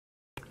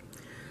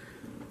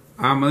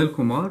I'm Anil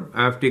Kumar.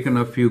 I've taken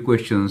a few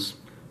questions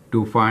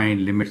to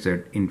find limits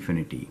at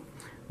infinity.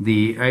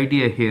 The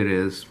idea here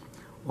is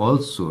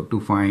also to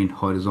find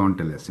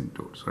horizontal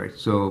asymptotes, right?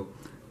 So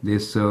they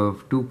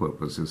serve two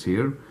purposes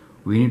here.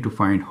 We need to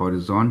find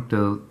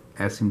horizontal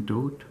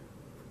asymptote,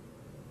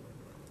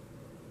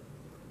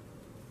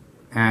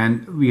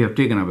 and we have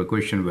taken up a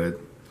question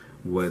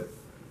with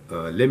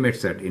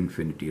limits at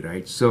infinity,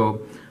 right?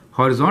 So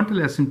horizontal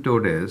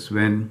asymptote is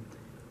when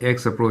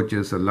x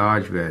approaches a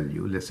large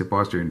value, let's say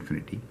positive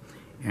infinity,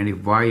 and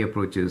if y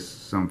approaches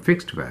some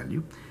fixed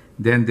value,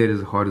 then there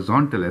is a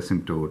horizontal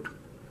asymptote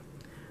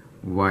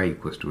y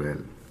equals to L.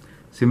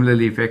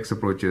 Similarly, if x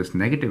approaches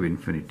negative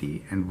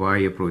infinity and y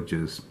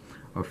approaches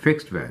a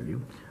fixed value,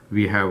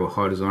 we have a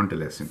horizontal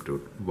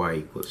asymptote y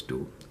equals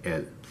to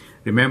L.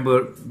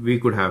 Remember, we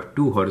could have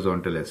two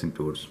horizontal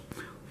asymptotes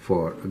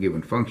for a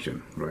given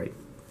function, right?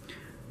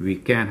 We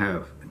can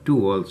have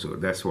two also.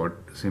 That's what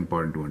is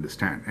important to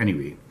understand.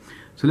 Anyway,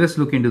 so let's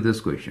look into this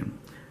question.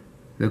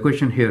 The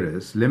question here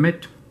is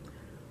limit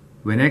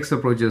when x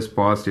approaches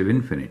positive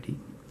infinity,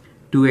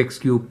 2x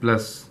cubed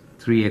plus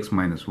 3x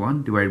minus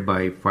 1 divided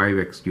by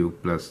 5x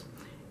cubed plus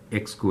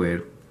x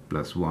squared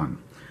plus 1.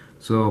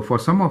 So for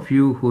some of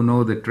you who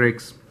know the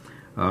tricks,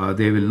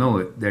 they will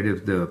know that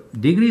if the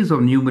degrees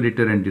of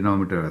numerator and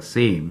denominator are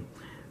same,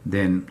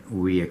 then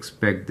we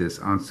expect this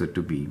answer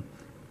to be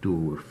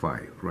 2 over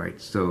 5, right?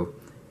 So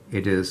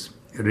it is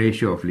a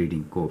ratio of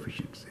leading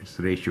coefficients. It's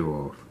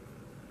ratio of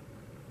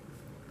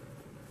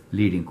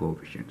leading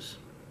coefficients.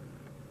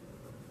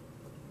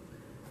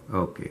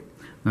 Okay,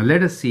 now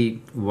let us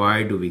see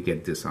why do we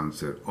get this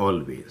answer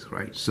always,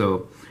 right?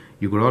 So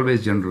you could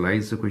always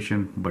generalize the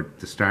question, but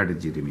the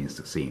strategy remains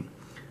the same.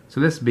 So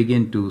let's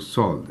begin to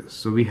solve this.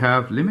 So we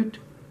have limit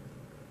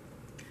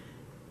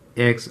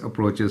x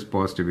approaches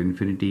positive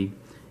infinity,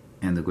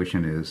 and the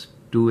question is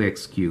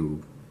 2x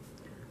cubed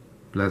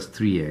plus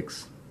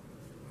 3x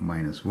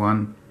minus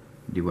 1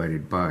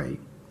 divided by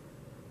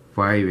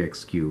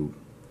 5x cubed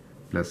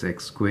plus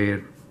x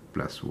squared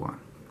plus 1.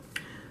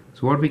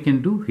 So what we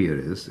can do here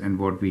is, and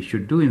what we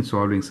should do in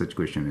solving such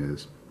question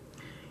is,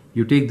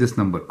 you take this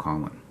number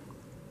common,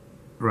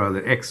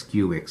 rather x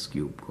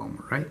cubed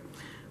common, right?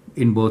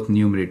 In both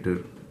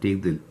numerator,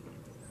 take the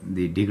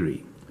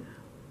degree,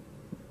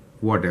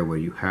 whatever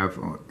you have,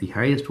 the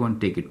highest one,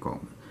 take it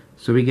common.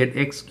 So we get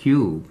x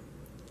cubed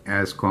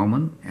as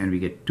common, and we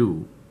get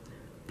 2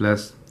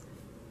 plus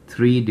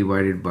 3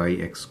 divided by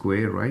x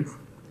squared, right?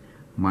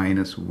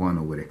 Minus 1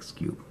 over x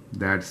cubed.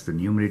 That's the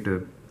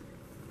numerator,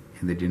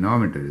 and the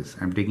denominator is,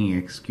 I'm taking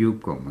x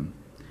cubed common,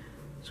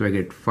 so I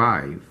get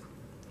 5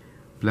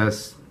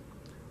 plus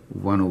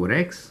 1 over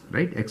x,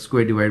 right? X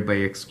squared divided by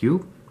x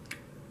cubed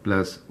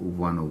plus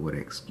 1 over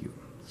x cubed.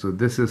 So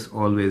this is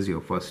always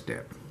your first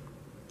step.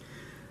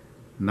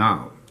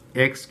 Now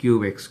x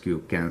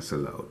cubed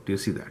cancel out. Do you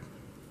see that?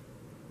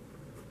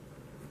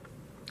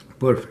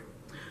 Perfect.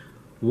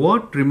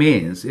 What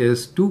remains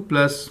is 2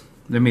 plus,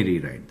 let me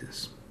rewrite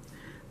this.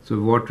 So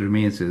what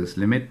remains is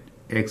limit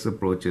x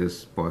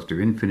approaches positive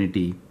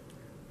infinity,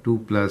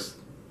 2 plus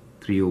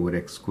 3 over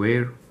x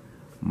squared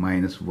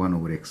minus 1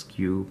 over x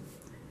cubed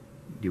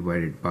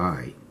divided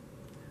by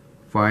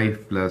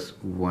 5 plus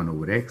 1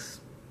 over x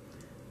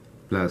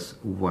plus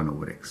 1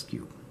 over x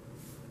cubed.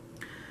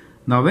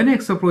 Now when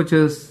x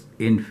approaches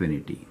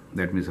infinity,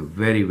 that means a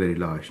very, very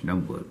large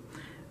number,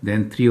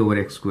 then 3 over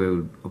x squared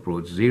will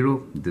approach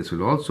 0. This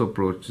will also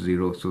approach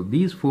 0. So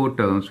these four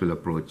terms will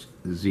approach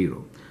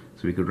 0.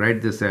 So we could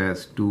write this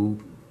as 2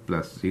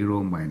 plus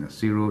 0 minus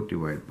 0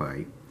 divided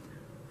by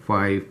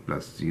 5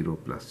 plus 0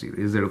 plus 0.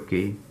 Is that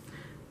okay?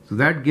 So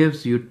that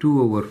gives you 2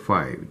 over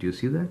 5. Do you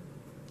see that?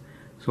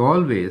 So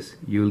always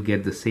you will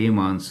get the same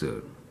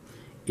answer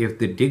if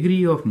the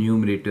degree of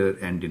numerator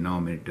and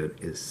denominator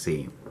is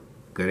same.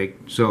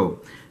 Correct?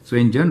 So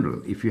in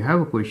general, if you have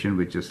a question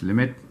which is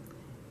limit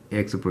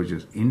x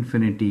approaches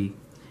infinity,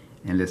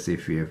 and let's say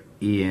if we have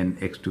an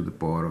x to the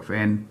power of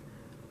n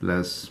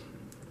plus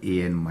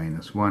an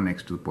minus 1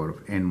 x to the power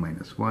of n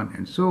minus 1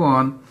 and so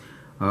on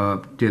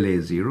till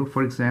a 0,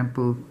 for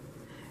example,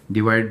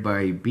 divided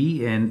by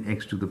bn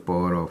x to the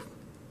power of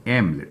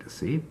m, let us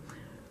say,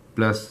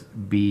 plus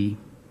bn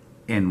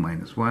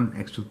minus 1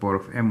 x to the power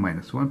of m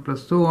minus 1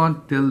 plus so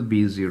on till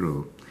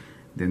b0,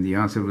 then the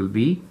answer will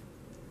be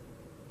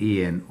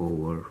an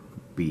over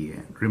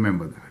bn.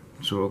 Remember that.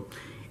 So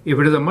if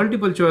it is a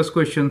multiple choice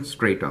question,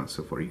 straight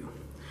answer for you.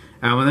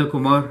 I'm Anil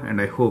Kumar,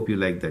 and I hope you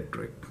like that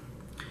trick.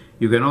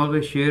 You can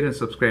always share and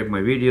subscribe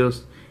my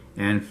videos,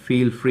 and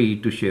feel free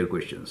to share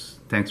questions.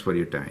 Thanks for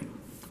your time.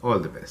 All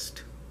the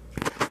best.